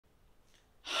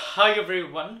Hi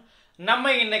everyone.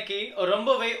 நம்ம இன்னைக்கு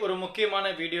ரொம்பவே ஒரு முக்கியமான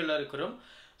வீடியோல இருக்கிறோம்.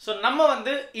 சோ நம்ம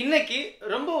வந்து இன்னைக்கு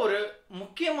ரொம்ப ஒரு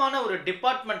முக்கியமான ஒரு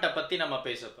டிபார்ட்மெண்ட்ட பத்தி நம்ம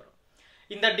பேச போறோம்.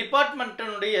 இந்த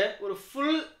டிபார்ட்மென்ட்டினுடைய ஒரு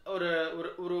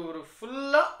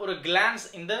ஃபுல்லா ஒரு glance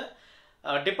இந்த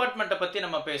டிபார்ட்மெண்ட்ட பத்தி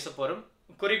நம்ம பேச போறோம்.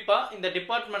 குறிப்பா இந்த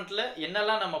டிபார்ட்மெண்ட்ல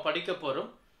என்னெல்லாம் நம்ம படிக்க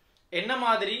போறோம், என்ன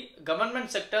மாதிரி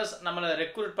கவர்மெண்ட் செக்டர்ஸ் நம்மள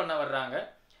ரெக்ரூட் பண்ண வர்றாங்க,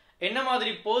 என்ன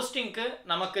மாதிரி போஸ்டிங்க்கு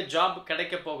நமக்கு ஜாப்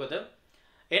கிடைக்க போகுது,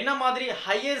 என்ன மாதிரி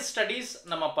ஹையர் ஸ்டடீஸ்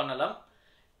நம்ம பண்ணலாம்,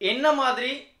 என்ன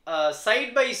மாதிரி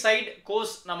சைட் பை சைட்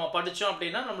கோர்ஸ் நம்ம படித்தோம்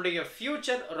அப்படின்னா நம்மளுடைய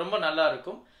ஃபியூச்சர் ரொம்ப நல்லா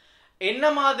இருக்கும்,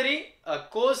 என்ன மாதிரி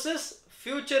கோர்சஸ்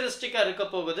ஃபியூச்சரிஸ்டிக்காக இருக்க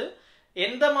போகுது,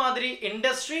 எந்த மாதிரி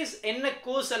இண்டஸ்ட்ரீஸ் என்ன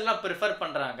கோர்ஸ் எல்லாம் ப்ரிஃபர்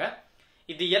பண்ணுறாங்க,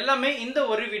 இது எல்லாமே இந்த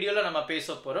ஒரு வீடியோவில் நம்ம பேச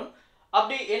போகிறோம்.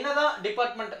 அப்படி என்னதான்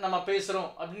டிபார்ட்மெண்ட் நம்ம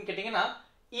பேசுகிறோம் அப்படின்னு கேட்டிங்கன்னா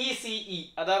ECE,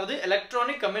 அதாவது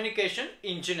எலக்ட்ரானிக் கம்யூனிகேஷன்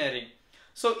இன்ஜினியரிங்.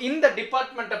 ஸோ இந்த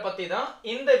டிபார்ட்மெண்ட்டை பற்றி தான்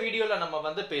இந்த வீடியோவில் நம்ம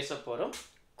வந்து பேச போகிறோம்.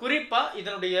 குறிப்பாக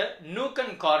இதனுடைய nook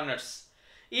and corners,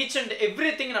 each and every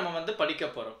thing நம்ம வந்து படிக்க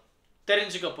போகிறோம்,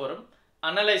 தெரிஞ்சுக்க போகிறோம்,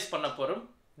 அனலைஸ் பண்ண போகிறோம்.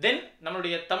 தென்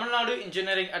நம்மளுடைய தமிழ்நாடு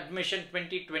இன்ஜினியரிங் அட்மிஷன்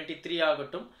 2023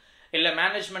 ஆகட்டும், இல்லை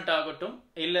மேனேஜ்மெண்ட் ஆகட்டும்,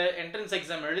 இல்லை என்ட்ரன்ஸ்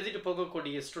எக்ஸாம் எழுதிட்டு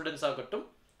போகக்கூடிய ஸ்டூடெண்ட்ஸ் ஆகட்டும்,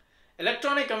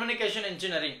 எலக்ட்ரானிக் கம்யூனிகேஷன்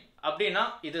இன்ஜினியரிங் அப்படின்னா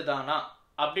இதுதானா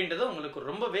அப்படின்றத உங்களுக்கு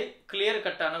ரொம்பவே கிளியர்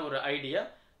கட்டான ஒரு ஐடியா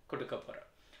கொடுக்க போகிறேன்.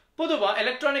 பொதுவாக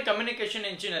எலக்ட்ரானிக் கம்யூனிகேஷன்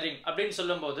இன்ஜினியரிங் அப்படின்னு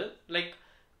சொல்லும்போது லைக்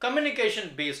கம்யூனிகேஷன்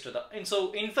பேஸ்டு தான். ஸோ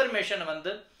இன்ஃபர்மேஷனை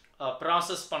வந்து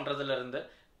ப்ராசஸ் பண்ணுறதுலேருந்து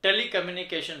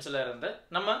டெலிகம்யூனிகேஷன்ஸில் இருந்து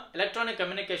நம்ம எலக்ட்ரானிக்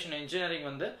கம்யூனிகேஷன் இன்ஜினியரிங்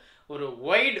வந்து ஒரு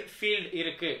வைட் ஃபீல்டு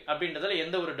இருக்குது அப்படின்றதுல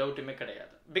எந்த ஒரு டவுட்டுமே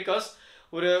கிடையாது. பிகாஸ்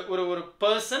ஒரு ஒரு ஒரு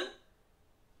பர்சன்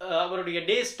அவருடைய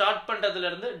டே ஸ்டார்ட்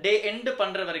பண்ணுறதுலேருந்து டே எண்டு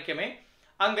பண்ணுற வரைக்குமே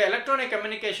அங்கே எலக்ட்ரானிக்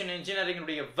கம்யூனிகேஷன்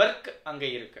இன்ஜினியரிங்குடைய ஒர்க் அங்கே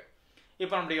இருக்குது.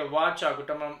 இப்போ நம்முடைய வாட்ச்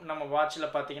ஆகட்டும், நம்ம வாட்சில்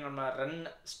பார்த்தீங்கன்னா நம்ம ரன்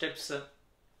ஸ்டெப்ஸு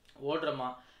ஓடுறோமா,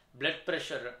 பிளட்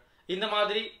ப்ரெஷர், இந்த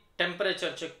மாதிரி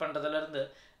டெம்பரேச்சர் செக் பண்ணுறதுலேருந்து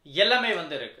எல்லாமே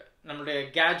வந்து இருக்குது. நம்மளுடைய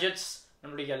கேஜெட்ஸ்,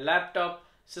 நம்மளுடைய லேப்டாப்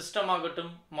சிஸ்டம்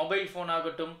ஆகட்டும், மொபைல் ஃபோன்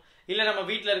ஆகட்டும், இல்லை நம்ம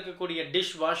வீட்டில் இருக்கக்கூடிய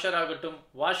டிஷ் வாஷர் ஆகட்டும்,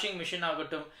 வாஷிங் மிஷின்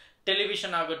ஆகட்டும்,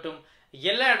 டெலிவிஷன் ஆகட்டும்,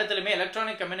 எல்லா இடத்துலையுமே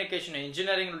எலக்ட்ரானிக் கம்யூனிகேஷன்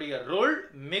இன்ஜினியரிங்குடைய ரோல்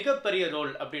மிகப்பெரிய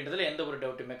ரோல் அப்படின்றதுல எந்த ஒரு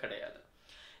டவுட்டுமே கிடையாது.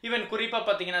 ஈவன் குறிப்பாக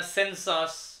பார்த்தீங்கன்னா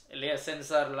சென்சார்ஸ் இல்லையா,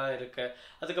 சென்சார்லாம் இருக்குது,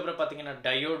 அதுக்கப்புறம் பார்த்தீங்கன்னா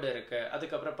டயோடு இருக்குது,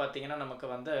 அதுக்கப்புறம் பார்த்தீங்கன்னா நமக்கு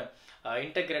வந்து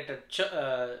integrated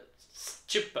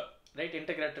chip, right,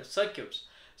 integrated circuits.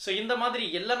 So இந்த மாதிரி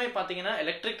எல்லாமே பார்த்தீங்கன்னா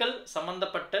எலக்ட்ரிக்கல்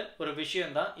சம்மந்தப்பட்ட ஒரு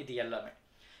விஷயம்தான் இது எல்லாமே.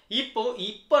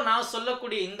 இப்போ நான்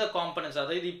சொல்லக்கூடிய இந்த காம்பனன்ட்ஸ்,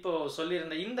 அதாவது இப்போ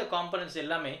சொல்லியிருந்த இந்த காம்பனன்ட்ஸ்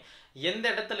எல்லாமே எந்த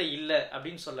இடத்துல இல்லை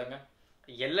அப்படின்னு சொல்லுங்க,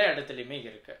 எல்லா இடத்துலையுமே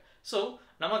இருக்கு. ஸோ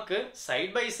நமக்கு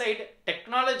side by side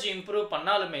technology improve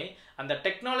பண்ணாலுமே அந்த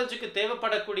டெக்னாலஜிக்கு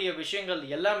தேவைப்படக்கூடிய விஷயங்கள்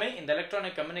எல்லாமே இந்த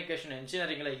எலக்ட்ரானிக் கம்யூனிகேஷன்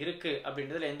இன்ஜினியரிங்கில் இருக்குது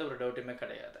அப்படின்றதுல எந்த ஒரு டவுட்டுமே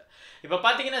கிடையாது. இப்போ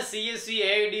பார்த்தீங்கன்னா CSE,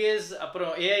 AIDS,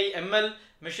 அப்புறம் AI, ML,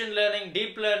 machine learning,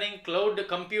 deep learning, cloud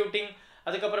computing,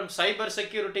 அதுக்கப்புறம் சைபர்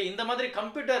செக்யூரிட்டி, இந்த மாதிரி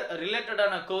கம்ப்யூட்டர்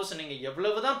ரிலேட்டடான கோர்ஸ் நீங்கள்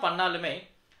எவ்வளவு தான் பண்ணாலுமே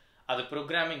அது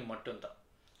ப்ரோக்ராமிங் மட்டும்தான்.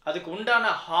 அதுக்கு உண்டான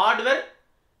ஹார்ட்வேர்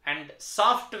அண்ட்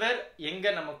சாஃப்ட்வேர்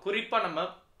எங்கே நம்ம குறிப்பாக நம்ம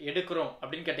எடுக்கிறோம்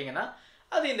அப்படின்னு கேட்டிங்கன்னா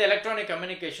அது இந்த எலக்ட்ரானிக்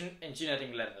கம்யூனிகேஷன்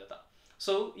இன்ஜினியரிங்கில் இருந்து தான்.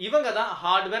 ஸோ இவங்க தான்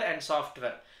ஹார்ட்வேர் அண்ட்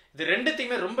சாஃப்ட்வேர், இது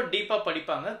ரெண்டுத்தையுமே ரொம்ப டீப்பாக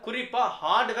படிப்பாங்க. குறிப்பாக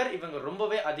ஹார்ட்வேர் இவங்க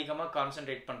ரொம்பவே அதிகமாக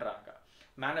கான்சென்ட்ரேட் பண்ணுறாங்க.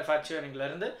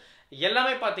 மேனுஃபேக்சரிங்லேருந்து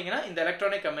எல்லாமே பார்த்தீங்கன்னா இந்த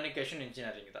எலக்ட்ரானிக் கம்யூனிகேஷன்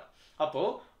இன்ஜினியரிங் தான்.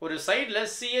 அப்போது ஒரு சைடில்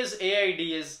CS,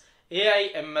 AIDS, AI,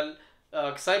 ML,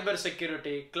 cyber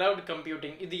security, cloud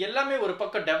computing, இது எல்லாமே ஒரு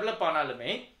பக்கம் டெவலப்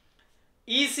ஆனாலுமே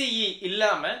ECE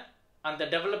இல்லாமல் அந்த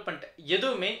டெவலப்மெண்ட்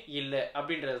எதுவுமே இல்லை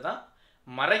அப்படின்றது தான்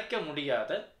மறைக்க முடியாத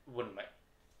உண்மை.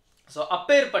 ஸோ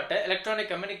அப்பேற்பட்ட எலக்ட்ரானிக்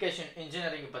கம்யூனிகேஷன்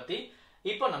இன்ஜினியரிங் பற்றி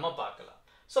இப்போ நம்ம பார்க்கலாம்.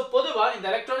 ஸோ பொதுவாக இந்த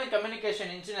எலக்ட்ரானிக்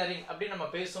கம்யூனிகேஷன் இன்ஜினியரிங் அப்படின்னு நம்ம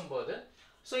பேசும்போது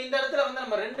ஸோ இந்த இடத்துல வந்து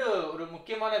நம்ம ஒரு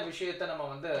முக்கியமான விஷயத்தை நம்ம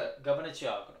வந்து கவனிச்சு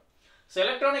ஆகணும். ஸோ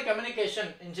எலக்ட்ரானிக்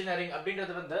கம்யூனிகேஷன் இன்ஜினியரிங்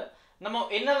அப்படின்றது வந்து நம்ம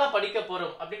என்னெல்லாம் படிக்க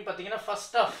போகிறோம் அப்படின்னு பார்த்தீங்கன்னா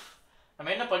ஃபர்ஸ்ட் ஆஃப்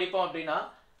நம்ம என்ன படிப்போம் அப்படின்னா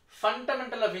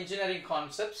fundamental of engineering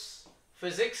concepts,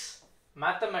 physics,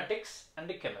 mathematics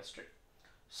and chemistry.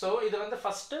 So இது வந்து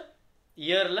ஃபஸ்ட்டு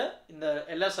இயரில் இந்த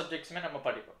எல்லா சப்ஜெக்ட்ஸுமே நம்ம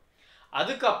படிப்போம்.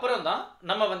 அதுக்கப்புறம் தான்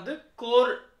நம்ம வந்து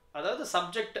கோர், அதாவது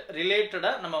சப்ஜெக்ட்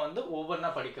ரிலேட்டடாக நம்ம வந்து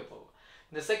ஒவ்வொன்றா படிக்க போவோம்.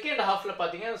 இந்த செகண்ட் ஹாஃபில்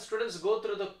பார்த்தீங்கன்னா students go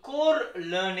through the core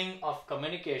learning of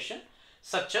communication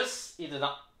சச்சஸ்.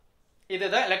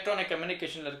 இதுதான் எலக்ட்ரானிக்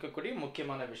கம்யூனிகேஷனில் இருக்கக்கூடிய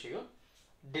முக்கியமான விஷயம்.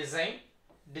 Design,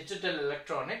 digital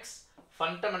electronics,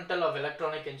 fundamental of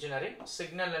electronic engineering,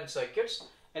 signal and circuits,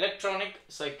 electronic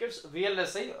circuits,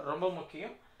 VLSI ரொம்ப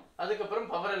முக்கியம், அதுக்கப்புறம்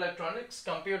power electronics,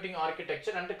 computing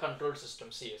architecture and control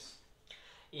system, CS.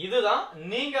 இதுதான்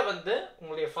நீங்கள் வந்து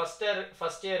உங்களுடைய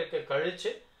ஃபர்ஸ்ட் இயருக்கு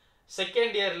கழிச்சு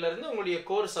செகண்ட் இயர்ல இருந்து உங்களுடைய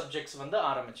கோர் சப்ஜெக்ட்ஸ் வந்து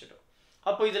ஆரம்பிச்சிடும்.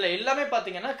 அப்போ இதுல எல்லாமே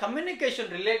பாத்தீங்கன்னா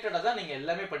கம்யூனிகேஷன் ரிலேட்டடா தான் நீங்க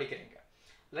எல்லாமே படிக்கிறீங்க,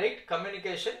 ரைட்?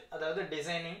 கம்யூனிகேஷன், அதாவது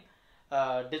designing,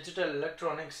 digital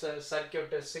electronics,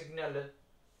 circuit, signal,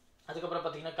 அதுக்கப்புறம்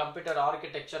பார்த்தீங்கன்னா computer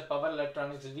architecture, power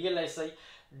electronics, VLSI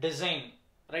design,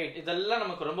 right? இதெல்லாம்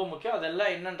நமக்கு ரொம்ப முக்கியம்.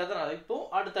 அதெல்லாம் என்னன்றதை நான் இப்போ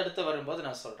அடுத்தடுத்து வரும்போது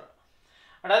நான் சொல்கிறேன்.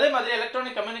 அண்ட் அதே மாதிரி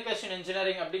எலக்ட்ரானிக் கம்யூனிகேஷன்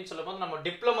இன்ஜினியரிங் அப்படின்னு சொல்லும்போது நம்ம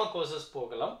டிப்ளமோ கோர்சஸ்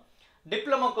போகலாம்.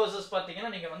 டிப்ளமோ கோர்சஸ்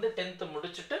பார்த்தீங்கன்னா நீங்கள் வந்து 10th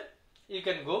முடிச்சுட்டு யூ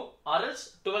கேன் கோ, ஆர்எல்ஸ்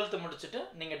 12th முடிச்சுட்டு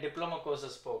நீங்கள் டிப்ளமோ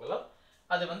கோர்சஸ் போகலாம்.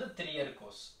 அது வந்து 3 year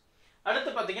கோர்ஸ். அடுத்து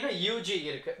பார்த்தீங்கன்னா யூஜி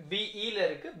இருக்கு, பிஇல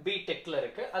இருக்கு, பிடெக்ல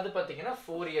இருக்கு. அது பார்த்தீங்கன்னா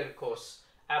 4 year course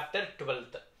after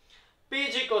 12th.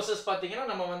 PG courses பார்த்தீங்கன்னா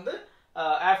நம்ம வந்து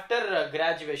ஆஃப்டர்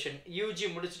கிராஜுவேஷன் யூஜி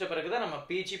முடிச்சிட்ட பிறகு தான் நம்ம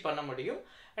பிஜி பண்ண முடியும்.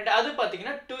 அண்ட் அது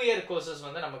பார்த்தீங்கன்னா 2 year கோர்சஸ்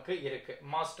வந்து நமக்கு இருக்கு,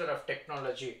 மாஸ்டர் ஆஃப்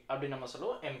டெக்னாலஜி அப்படின்னு நம்ம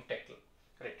சொல்லுவோம், எம்டெக்,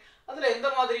 ரைட்? அதில் எந்த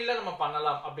மாதிரிலாம் நம்ம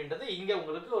பண்ணலாம் அப்படின்றது இங்கே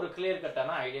உங்களுக்கு ஒரு கிளியர்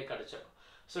கட்டான ஐடியா கிடைச்சிடும்.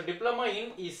 ஸோ டிப்ளமா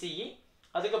இன் இசிஇ,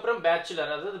 அதுக்கப்புறம்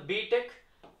பேச்சுலர், அதாவது பிடெக்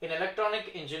இன் எலக்ட்ரானிக்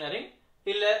இன்ஜினியரிங்,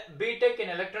 இல்லை பிடெக்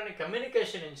இன் எலக்ட்ரானிக்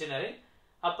கம்யூனிகேஷன் இன்ஜினியரிங்.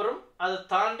 அப்புறம் அதை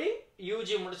தாண்டி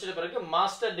யூஜி முடிச்சிட்ட பிறகு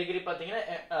மாஸ்டர் டிகிரி பார்த்தீங்கன்னா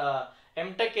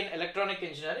MTech in electronic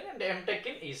engineering and MTech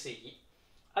in ECE.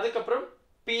 அதுக்கப்புறம்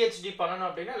பிஹெச்டி பண்ணணும்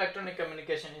அப்படின்னா எலக்ட்ரானிக்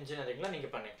கம்யூனிகேஷன் இன்ஜினியரிங்கில்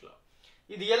நீங்கள் பண்ணிக்கலாம்.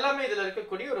 இது எல்லாமே இதில்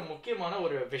இருக்கக்கூடிய ஒரு முக்கியமான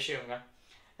ஒரு விஷயங்க.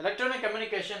 எலக்ட்ரானிக்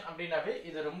கம்யூனிகேஷன் அப்படின்னாவே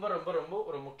இது ரொம்ப ரொம்ப ரொம்ப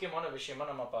ஒரு முக்கியமான விஷயமா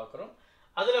நம்ம பார்க்குறோம்.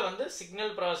 அதில் வந்து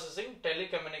signal processing,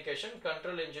 telecommunication,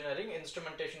 control engineering,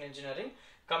 instrumentation engineering,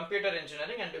 computer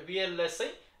engineering and VLSI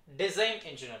design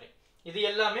engineering, இது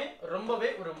எல்லாமே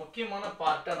ரொம்பவே ஒரு முக்கியமான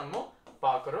பார்ட்டை நம்ம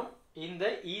பார்க்குறோம் இந்த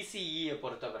இசிஇயை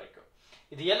பொறுத்த வரைக்கும்.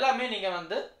 இது எல்லாமே நீங்கள்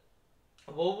வந்து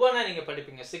ஒவ்வொன்றா நீங்கள்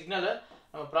படிப்பீங்க. சிக்னலை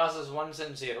நம்ம ப்ராசஸ் 1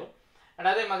 and 0, அண்ட்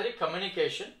அதே மாதிரி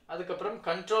கம்யூனிகேஷன், அதுக்கப்புறம்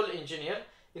கண்ட்ரோல் இன்ஜினியர்,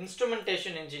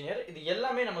 இன்ஸ்ட்ருமெண்டேஷன் இன்ஜினியர், இது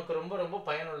எல்லாமே நமக்கு ரொம்ப ரொம்ப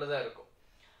பயனுள்ளதாக இருக்கும்.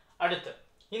 அடுத்து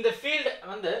இந்த ஃபீல்டு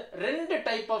வந்து 2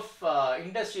 டைப் ஆஃப்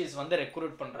இண்டஸ்ட்ரீஸ் வந்து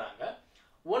ரெக்ரூட் பண்ணுறாங்க.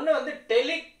 ஒன்று வந்து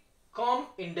டெலிகாம்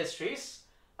இண்டஸ்ட்ரீஸ்,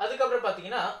 அதுக்கப்புறம்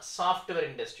பார்த்தீங்கன்னா சாஃப்ட்வேர்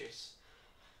இண்டஸ்ட்ரீஸ்.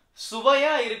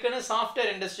 சுவையா இருக்குன்னு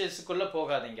சாஃப்ட்வேர் இண்டஸ்ட்ரீஸுக்குள்ள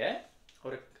போகாதீங்க,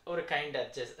 ஒரு ஒரு கைண்ட்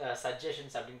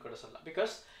சஜஷன்ஸ் அப்படின்னு கூட சொல்லலாம்.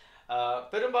 பிகாஸ்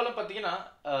பெரும்பாலும் பார்த்தீங்கன்னா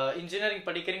இன்ஜினியரிங்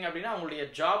படிக்கிறீங்க அப்படின்னா அவங்களுடைய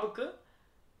ஜாபுக்கு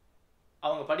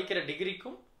அவங்க படிக்கிற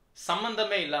டிகிரிக்கும்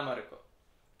சம்மந்தமே இல்லாமல் இருக்கும்.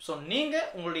 ஸோ நீங்கள்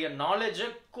உங்களுடைய நாலேஜை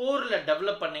கோரில்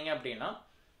டெவலப் பண்ணீங்க அப்படின்னா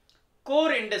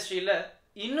கோர் இண்டஸ்ட்ரியில்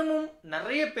இன்னமும்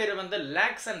நிறைய பேர் வந்து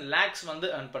லேக்ஸ் அண்ட் லேக்ஸ் வந்து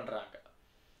ஏர்ன் பண்ணுறாங்க.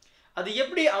 அது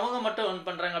எப்படி அவங்க மட்டும் ஏர்ன்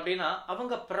பண்ணுறாங்க அப்படின்னா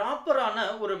அவங்க ப்ராப்பரான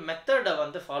ஒரு மெத்தடை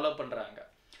வந்து ஃபாலோ பண்ணுறாங்க.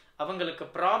 அவங்களுக்கு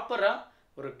ப்ராப்பராக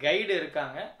ஒரு கைடு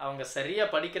இருக்காங்க, அவங்க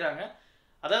சரியாக படிக்கிறாங்க.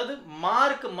 அதாவது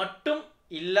மார்க் மட்டும்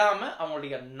இல்லாமல்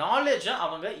அவங்களுடைய நாலேஜை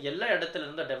அவங்க எல்லா இடத்துல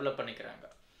இருந்து டெவலப் பண்ணிக்கிறாங்க.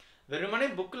 வெறுமனே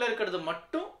புக்கில் இருக்கிறது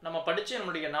மட்டும் நம்ம படித்து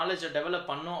நம்மளுடைய நாலேஜை டெவலப்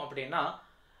பண்ணோம் அப்படின்னா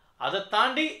அதை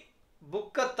தாண்டி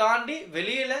புக்கை தாண்டி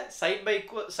வெளியில்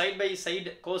சைட் பை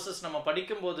சைடு கோர்சஸ் நம்ம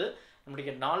படிக்கும்போது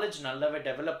நம்மளுடைய நாலேஜ் நல்லாவே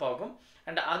டெவலப் ஆகும்.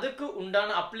 அண்ட் அதுக்கு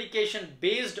உண்டான அப்ளிகேஷன்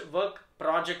பேஸ்டு ஒர்க்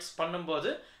ப்ராஜெக்ட்ஸ்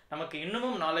பண்ணும்போது நமக்கு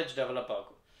இன்னமும் நாலேஜ் டெவலப்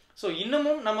ஆகும். ஸோ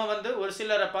இன்னமும் நம்ம வந்து ஒரு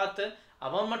சிலரை பார்த்து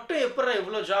அவன் மட்டும் எப்போ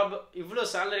இவ்வளோ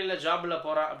சேலரியில் ஜாபில்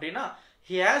போகிறான் அப்படின்னா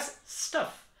ஹி ஹேஸ்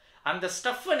ஸ்டஃப். அந்த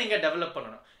ஸ்டஃப்பை நீங்கள் டெவலப்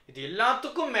பண்ணணும். இது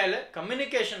எல்லாத்துக்கும் மேலே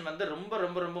கம்யூனிகேஷன் வந்து ரொம்ப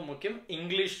ரொம்ப ரொம்ப முக்கியம்.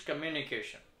 English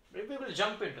communication, we will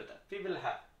jump into that, we will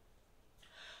have.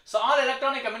 So all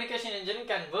electronic communication engineering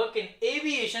can work in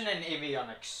aviation and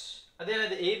avionics. அதே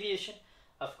என்னது aviation?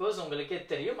 Of course உங்களுக்கே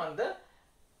தெரியும், அந்த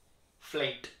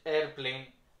flight, airplane,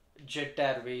 jet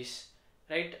airways,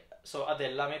 right? So அது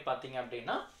எல்லாமே பார்த்தீங்க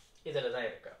அப்படின்னா இதில் தான்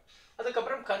இருக்கு.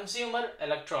 அதுக்கப்புறம் consumer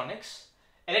electronics,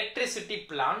 electricity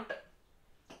plant,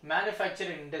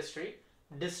 manufacturing industry,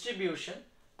 distribution,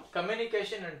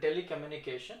 communication and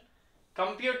telecommunication,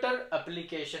 computer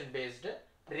application based,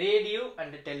 radio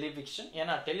and television.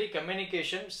 ஏன்னா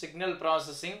டெலிகம்யூனிகேஷன், சிக்னல்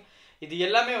ப்ராசஸிங், இது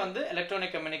எல்லாமே வந்து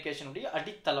எலக்ட்ரானிக் கம்யூனிகேஷனுடைய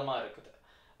அடித்தளமாக இருக்குது.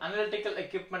 Analytical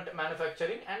equipment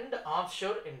manufacturing and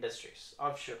offshore industries.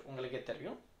 Offshore உங்களுக்கே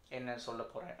தெரியும் என்ன சொல்ல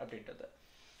போகிறேன் அப்படின்றது.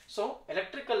 ஸோ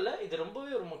எலக்ட்ரிக்கலில் இது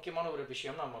ரொம்பவே ஒரு முக்கியமான ஒரு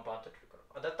விஷயம் நம்ம பார்த்துட்டு இருக்கிறோம்.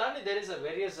 அதை தாண்டி தேர் இஸ்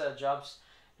வேரியஸ் ஜாப்ஸ்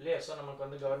இல்லையா? ஸோ நமக்கு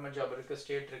வந்து கவர்மெண்ட் ஜாப் இருக்குது,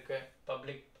 ஸ்டேட் இருக்குது,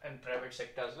 பப்ளிக் அண்ட் ப்ரைவேட்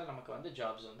செக்டர்ஸில் நமக்கு வந்து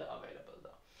ஜாப்ஸ் வந்து அவைலபிள்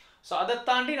தான். ஸோ அதை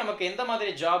தாண்டி நமக்கு எந்த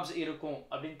மாதிரி ஜாப்ஸ் இருக்கும்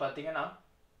அப்படின்னு பார்த்தீங்கன்னா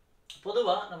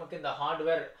பொதுவாக நமக்கு இந்த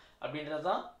ஹார்ட்வேர் அப்படின்றது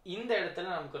தான் இந்த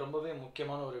இடத்துல நமக்கு ரொம்பவே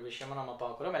முக்கியமான ஒரு விஷயமா நம்ம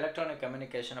பார்க்குறோம் எலக்ட்ரானிக்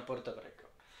கம்யூனிகேஷனை பொறுத்த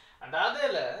வரைக்கும். அண்ட்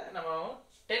அதில் நம்ம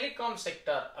டெலிகாம்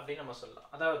செக்டார் அப்படின்னு நம்ம சொல்லலாம்.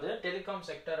 அதாவது டெலிகாம்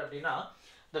செக்டார் அப்படின்னா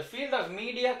the field of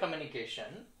media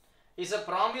communication is a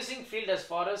promising field as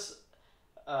far as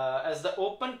the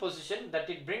open position that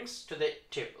it brings to the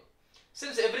table.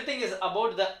 Since everything is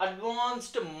about the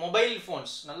advanced mobile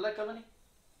phones, நல்ல கவனி,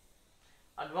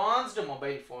 advanced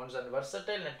mobile phones and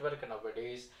versatile network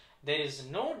nowadays, there is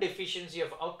no deficiency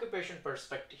of occupation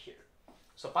perspective here.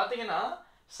 So பாத்தீங்கன்னா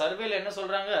சர்வேல என்ன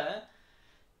சொல்றாங்க,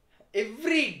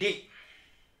 every day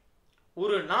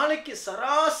ஒரு நாளைக்கு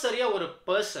சராசரியா ஒரு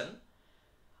person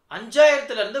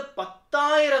 5000 இருந்து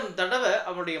 10000 தடவை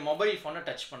அவருடைய மொபைல் போனை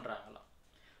டச் பண்றாங்களாம்.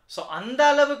 ஸோ அந்த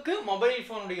அளவுக்கு மொபைல்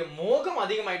ஃபோனுடைய மோகம்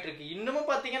அதிகமாயிட்டு இருக்கு. இன்னமும்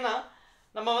பார்த்தீங்கன்னா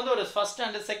நம்ம வந்து ஒரு ஃபர்ஸ்ட்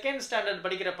ஸ்டாண்டர்ட் செகண்ட் ஸ்டாண்டர்ட்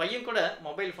படிக்கிற பையன் கூட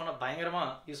மொபைல் ஃபோனை பயங்கரமாக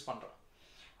யூஸ் பண்ணுறான்.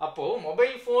 அப்போது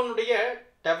மொபைல் ஃபோனுடைய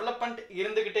டெவலப்மெண்ட்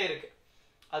இருந்துக்கிட்டே இருக்கு.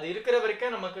 அது இருக்கிற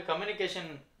வரைக்கும் நமக்கு கம்யூனிகேஷன்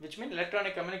விச் மீன்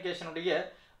எலக்ட்ரானிக் கம்யூனிகேஷனுடைய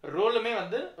ரோலுமே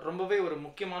வந்து ரொம்பவே ஒரு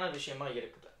முக்கியமான விஷயமா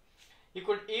இருக்குது. You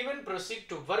could even proceed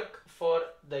to work for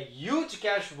the huge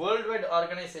cash worldwide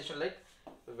organization like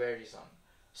Verizon.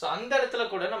 So அந்த இடத்துல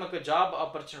கூட நமக்கு job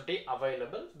opportunity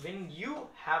available when you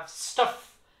have stuff.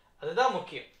 அதுதான்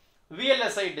முக்கியம்.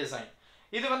 VLSI டிசைன்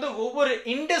இது வந்து ஒவ்வொரு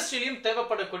இண்டஸ்ட்ரியிலும்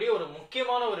தேவைப்படக்கூடிய ஒரு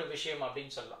முக்கியமான ஒரு விஷயம்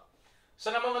அப்படின்னு சொல்லலாம். ஸோ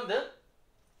நம்ம வந்து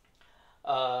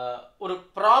ஒரு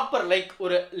ப்ராப்பர் லைக்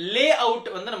ஒரு லே அவுட்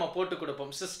வந்து நம்ம போட்டு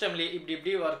கொடுப்போம். சிஸ்டம்லேயே இப்படி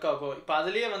இப்படி ஒர்க் ஆகும். இப்போ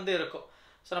அதுலேயே வந்து இருக்கும்.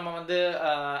 ஸோ நம்ம வந்து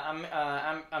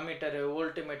அம்மீட்டரு,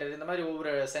 வோல்ட்மீட்டர், இந்த மாதிரி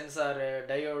ஒவ்வொரு சென்சாரு,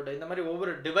 டயோடு, இந்த மாதிரி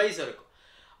ஒவ்வொரு டிவைஸ் இருக்கும்.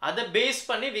 அதை பேஸ்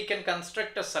பண்ணி we can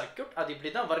construct a circuit. அது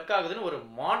இப்படி தான் ஒர்க் ஆகுதுன்னு ஒரு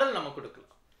மாடல் நம்ம கொடுக்கலாம்.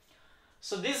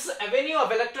 So this avenue of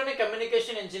electronic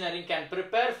communication engineering can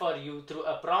prepare for you through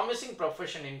a promising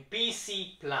profession in PC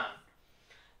plan.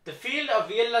 The field of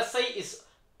VLSI is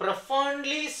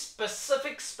profoundly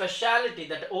specific specialty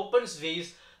that opens ways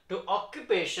to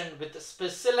occupation with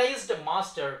specialized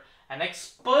master and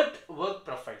expert work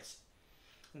profiles.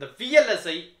 The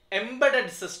VLSI embedded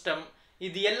system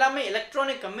இது எல்லாமே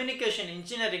electronic communication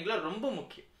இன்ஜினியரிங்ல ரொம்ப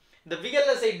முக்கியம். இந்த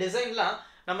VLSI டிசைன்லாம்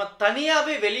நம்ம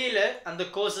தனியாவே வெளியில அந்த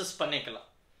கோர்சஸ் பண்ணிக்கலாம்.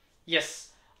 எஸ்,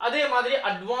 அதே மாதிரி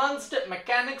advanced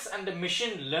mechanics and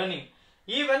machine learning,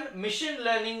 even machine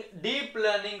learning, deep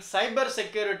learning, cyber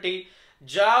security,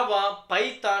 Java,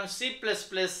 Python, C++,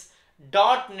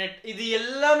 .NET இது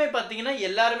எல்லாமே பார்த்தீங்கன்னா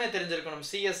எல்லாருமே தெரிஞ்சிருக்கணும்.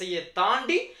 CSI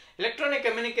தாண்டி எலக்ட்ரானிக்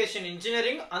கம்யூனிகேஷன்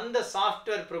இன்ஜினியரிங் அந்த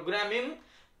சாஃப்ட்வேர்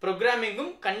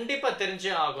ப்ரோக்ராமிங்கும் கண்டிப்பாக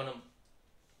தெரிஞ்சே ஆகணும்.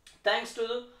 Thanks to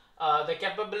the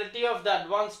capability of the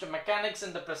advanced mechanics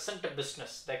in the present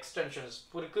business, the extensions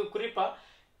குறிப்பா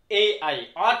AI,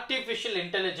 artificial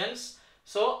intelligence.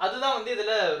 ஸோ அதுதான் வந்து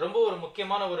இதில் ரொம்ப ஒரு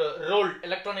முக்கியமான ஒரு role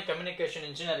electronic communication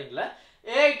இன்ஜினியரிங்கில்.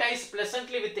 AI ties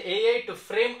pleasantly with AI to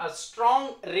frame a strong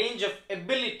range of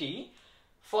ability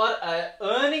for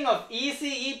earning of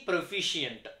ECE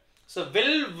proficient. So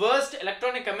well-versed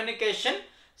electronic communication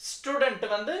student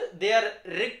வந்து they are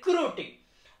recruiting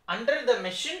under the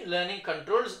machine learning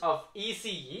controls of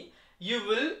ECE. You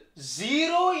will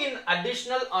zero in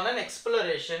additional on an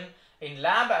exploration in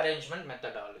lab arrangement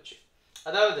methodology.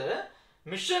 அதாவது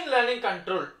machine learning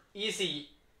control ECE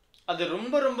அது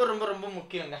ரொம்ப ரொம்ப ரொம்ப ரொம்ப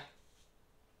முக்கியங்க,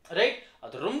 right?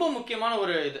 அது ரொம்ப முக்கியமான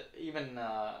ஒரு இது. ஈவன்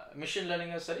மிஷின்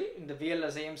லேர்னிங்கும் சரி, இந்த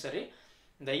VLSIயும் சரி,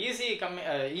 இந்த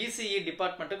ECE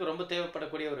டிபார்ட்மெண்ட்டுக்கு ரொம்ப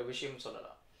தேவைப்படக்கூடிய ஒரு விஷயம்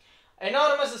சொல்லலாம்.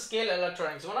 Enormous scale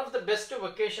electronics, one of the best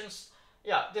vocations.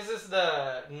 Yeah, this is the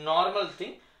normal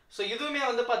thing. So இதுவுமே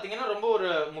வந்து பார்த்தீங்கன்னா ரொம்ப ஒரு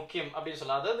முக்கியம் அப்படின்னு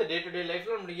சொல்லலாம். அதாவது டே டு டே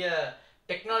லைஃப்பில் நம்முடைய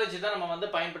டெக்னாலஜி தான் நம்ம வந்து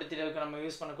பயன்படுத்திட்டு இருக்க, நம்ம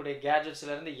யூஸ் பண்ணக்கூடிய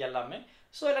கேஜெட்ஸ்லேருந்து எல்லாமே.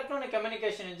 ஸோ எலக்ட்ரானிக்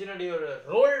கம்யூனிகேஷன் இன்ஜினியருடைய ஒரு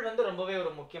ரோல் வந்து ரொம்பவே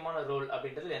ஒரு முக்கியமான ரோல்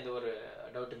அப்படின்றது எந்த ஒரு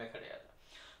டவுட்டுமே கிடையாது.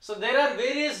 So there are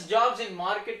various jobs in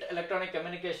market electronic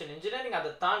communication engineering.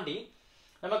 அதை தாண்டி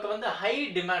நமக்கு வந்து ஹை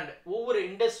டிமாண்ட், ஒவ்வொரு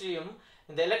இண்டஸ்ட்ரியும்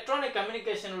இந்த எலக்ட்ரானிக்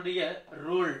கம்யூனிகேஷனுடைய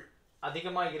ரோல்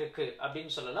அதிகமாக இருக்கு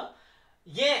அப்படின்னு சொல்லலாம்.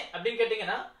 ஏன் அப்படின்னு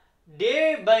கேட்டிங்கன்னா டே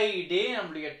பை டே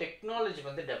நம்மளுடைய டெக்னாலஜி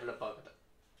வந்து டெவலப் ஆகுது.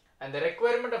 And the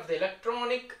requirement of the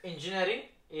electronic engineering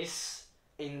is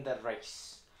in the rise.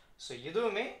 So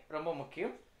இதுவுமே ரொம்ப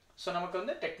முக்கியம். ஸோ நமக்கு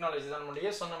வந்து டெக்னாலஜி தான்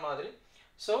நம்மளுடைய சொன்ன மாதிரி.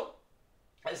 So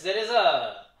there is a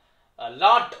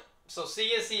lot. So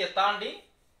சிஎஸ்சியை தாண்டி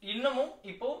இன்னமும்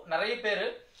இப்போ நிறைய பேர்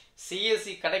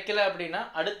சிஎஸ்சி கிடைக்கல அப்படின்னா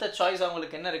அடுத்த சாய்ஸ்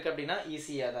அவங்களுக்கு என்ன இருக்குது அப்படின்னா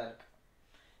ECE தான் இருக்குது.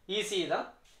 ECE தான்.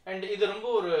 அண்ட் இது ரொம்ப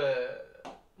ஒரு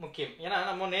முக்கியம். ஏன்னா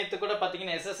நம்ம நேற்று கூட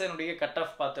பார்த்தீங்கன்னா SSNுடைய கட்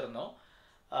ஆஃப் பார்த்துருந்தோம்.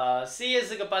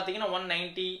 சிஎஸ்க்கு பார்த்தீங்கன்னா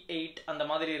 198 அந்த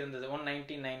மாதிரி இருந்தது,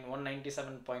 199,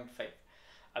 197.5.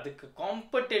 அதுக்கு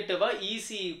காம்படேட்டிவாக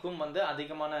ECEக்கும் வந்து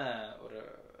அதிகமான ஒரு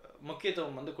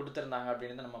முக்கியத்துவம் வந்து கொடுத்துருந்தாங்க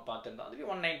அப்படின்னு நம்ம பார்த்துருந்தோம்.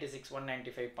 அதுக்கு 196,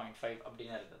 195.5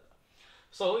 அப்படின்னு இருந்தது.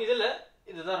 ஸோ இதில்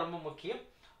இதுதான் ரொம்ப முக்கியம்.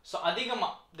 ஸோ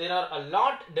அதிகமாக there are a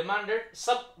lot demanded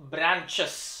sub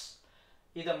branches.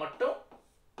 இதை மட்டும்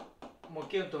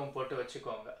முக்கியத்துவம் போட்டு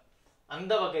வச்சுக்கோங்க.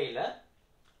 அந்த வகையில்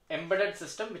embedded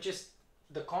system which is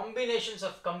the combinations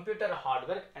of computer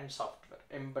hardware and software,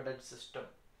 embedded system,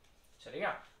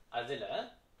 சரியா? அதில்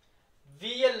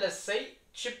VLSI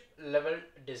chip level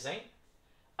design,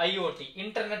 IoT,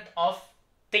 Internet of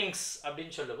Things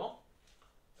அப்படின்னு சொல்லுவோம்,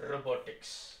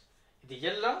 robotics. இது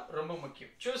எல்லாம் ரொம்ப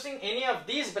முக்கியம். Choosing any of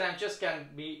these branches can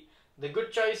be the good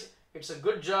choice. It's a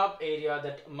good job area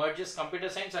that merges computer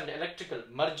science and electrical,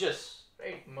 merges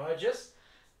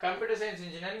computer science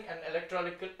engineering and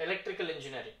electrical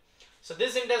engineering. So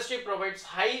this industry provides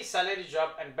high salary job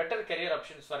and better career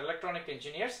options for electronic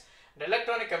engineers and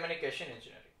electronic communication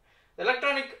engineering.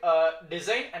 Electronic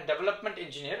design and development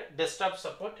engineer, desktop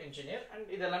support engineer, and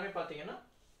இதெல்லாமே பாத்தீங்கன்னா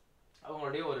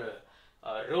அவங்களுடைய ஒரு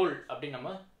role அப்படி நம்ம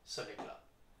சொல்லிக்கலாம்.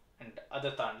 And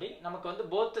அதை தாண்டி நமக்கு வந்து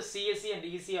both CSE and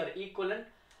EC are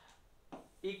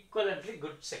equivalently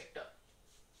good sector,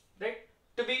 right?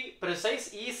 To be precise,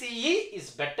 ECE is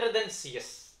better than CS.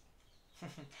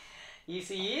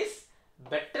 ECE is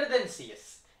better than CS.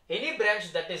 Any branch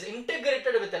that is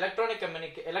integrated with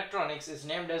electronics is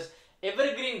named as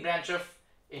evergreen branch of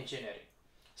engineering.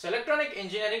 So electronic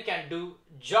engineering can do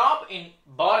job in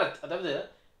Bharat, அதாவது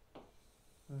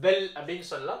BEL அப்படின்னு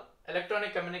சொல்லலாம்,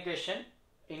 electronic communication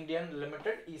Indian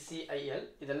Limited, ECIL,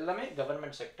 இதெல்லாமே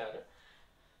government sector.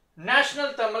 National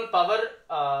Thermal Power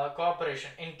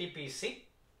Corporation, NTPC,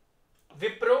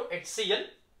 Wipro, HCL,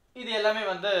 இது எல்லாமே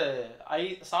வந்து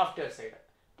software side.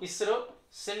 ISRO,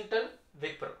 Syntel,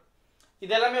 Wipro,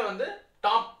 இது எல்லாமே வந்து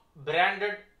top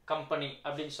branded company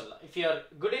அப்படின்னு சொல்லலாம். If you are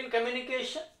good in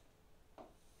communication,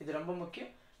 இது ரொம்ப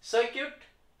முக்கியம்.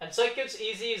 Circuits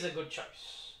easy is a good choice.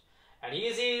 And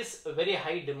easy is very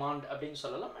high demand அப்படின்னு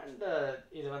சொல்லலாம். And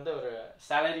இது வந்து ஒரு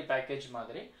salary package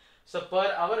மாதிரி. So per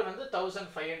hour வந்து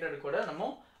 1500 கூட நம்ம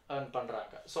earn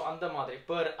பண்றாங்க. So அந்த மாதிரி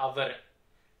per hour,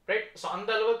 right? So அந்த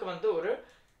அளவுக்கு வந்து ஒரு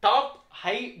top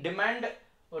high demand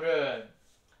ஒரு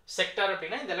sector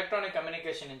அப்படின்னா இந்த electronic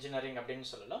communication engineering அப்படின்னு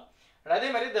சொல்லலாம். அதே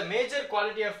மாதிரி the major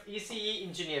quality of ECE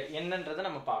engineer என்னன்றதை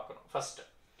நம்ம பார்க்கணும். First,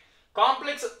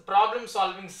 complex problem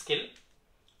solving skill,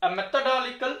 a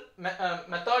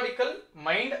methodical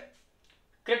mind,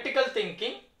 critical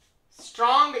thinking,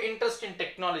 strong interest in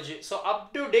technology. So up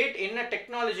to date என்ன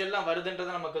technology எல்லாம்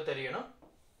வருதுன்றது நமக்கு தெரியணும்.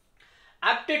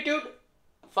 Aptitude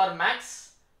for maths,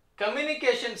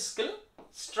 communication skill,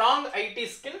 strong IT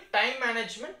skill, time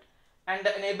management, and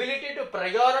an ability to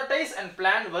prioritize and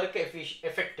plan work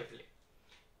effectively.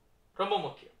 ரொம்ப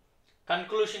முக்கியம்.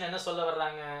 Conclusion என்ன சொல்ல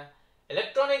வர்றாங்க?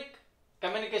 Electronic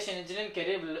communication engineering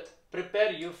career will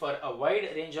prepare you for a wide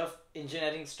range of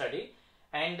engineering study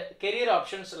and career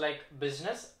options like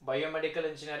business, biomedical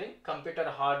engineering, computer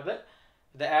hardware,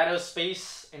 the aerospace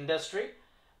industry,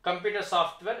 computer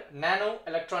software, nano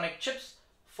electronic chips,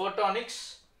 photonics,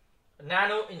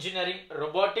 nano engineering,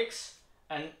 robotics,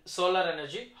 and solar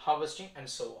energy harvesting, and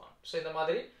so on. So இந்த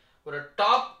மாதிரி ஒரு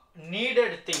top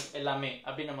needed thing எல்லாமே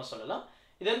அப்படி நம்ம சொல்லலாம்.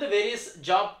 இது வந்து various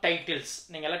job titles.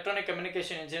 நீங்க electronic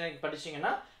communication engineering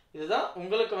படிச்சீங்கன்னா இதுதான்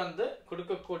உங்களுக்கு வந்து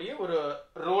கொடுக்கக்கூடிய ஒரு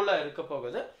ரோலா இருக்க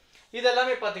போகுது.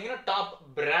 இதெல்லாமே பாத்தீங்கன்னா டாப்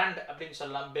பிராண்ட் அப்படின்னு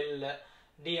சொல்லலாம். Bell,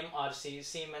 DMRC,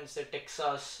 siemens,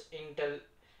 Texas, Intel,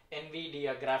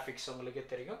 Nvidia graphics உங்களுக்கு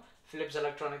தெரியும், Philips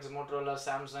electronics, Motorola,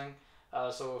 Samsung,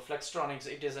 so ஃப்ளெக்ஸ்ட்ரானிக்ஸ்.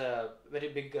 It is a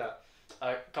very big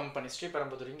company.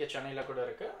 Sriperumbudur இங்கே சென்னையில் கூட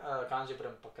இருக்கு,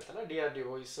 காஞ்சிபுரம் பக்கத்தில்.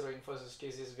 DRDO, ISRO, Infosys,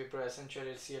 TCS, Wipro, essential,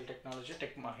 எல்சிஎல் technology,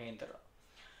 tech Mahindra.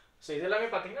 So இதெல்லாமே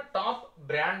பார்த்தீங்கன்னா டாப்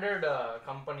பிராண்டட்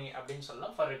கம்பெனி அப்படின்னு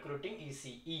சொல்லலாம் for recruiting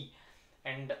ECE.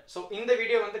 And so இந்த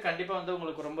வீடியோ வந்து கண்டிப்பாக வந்து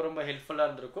உங்களுக்கு ரொம்ப ரொம்ப ஹெல்ப்ஃபுல்லாக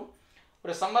இருந்திருக்கும்.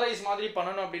 ஒரு சம்மரைஸ் மாதிரி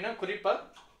பண்ணணும் அப்படின்னா குறிப்பாக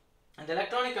இந்த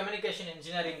எலக்ட்ரானிக் கம்யூனிகேஷன்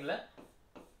இன்ஜினியரிங்கில்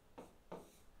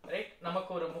ரைட்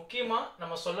நமக்கு ஒரு முக்கியமாக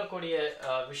நம்ம சொல்லக்கூடிய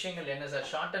விஷயங்கள் என்ன சார்,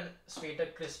 ஷார்ட் அண்ட்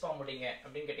ஸ்வீட்டாக கிறிஸ்பாக முடிங்க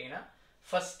அப்படின்னு கேட்டிங்கன்னா,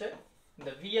 ஃபஸ்ட்டு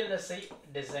இந்த VLSI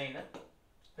டிசைனர்,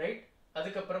 ரைட்.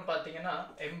 அதுக்கப்புறம் பார்த்தீங்கன்னா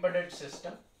எம்பெடட்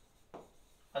சிஸ்டம்,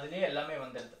 அதுலேயே எல்லாமே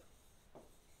வந்துடுது,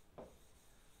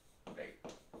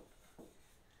 ரைட்.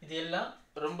 இது எல்லாம்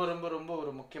ரொம்ப ரொம்ப ரொம்ப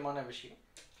ஒரு முக்கியமான விஷயம்.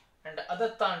 அண்ட் அதை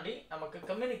தாண்டி நமக்கு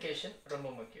கம்யூனிகேஷன் ரொம்ப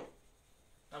முக்கியம்.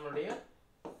 நம்மளுடைய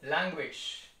லாங்குவேஜ்,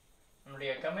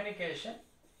 நம்மளுடைய கம்யூனிகேஷன்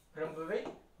ரொம்பவே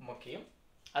முக்கியம்.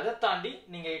 அதை தாண்டி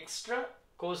நீங்கள் எக்ஸ்ட்ரா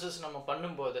கோர்சஸ் நம்ம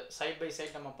பண்ணும்போது, சைட் பை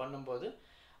சைட் நம்ம பண்ணும்போது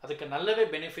அதுக்கு நல்லாவே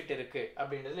பெனிஃபிட் இருக்குது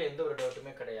அப்படின்றதுல எந்த ஒரு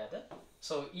டவுட்டுமே கிடையாது.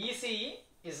 So ECE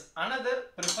is another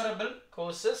preferable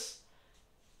courses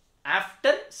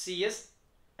after CS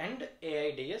and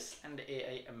AIDS and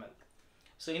AIML.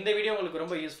 So இந்த வீடியோ உங்களுக்கு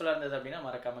ரொம்ப யூஸ்ஃபுல்லாக இருந்தது அப்படின்னா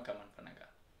மறக்காமல் கமெண்ட்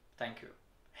பண்ணுங்கள். Thank you.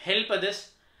 Help others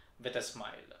with a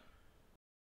smile.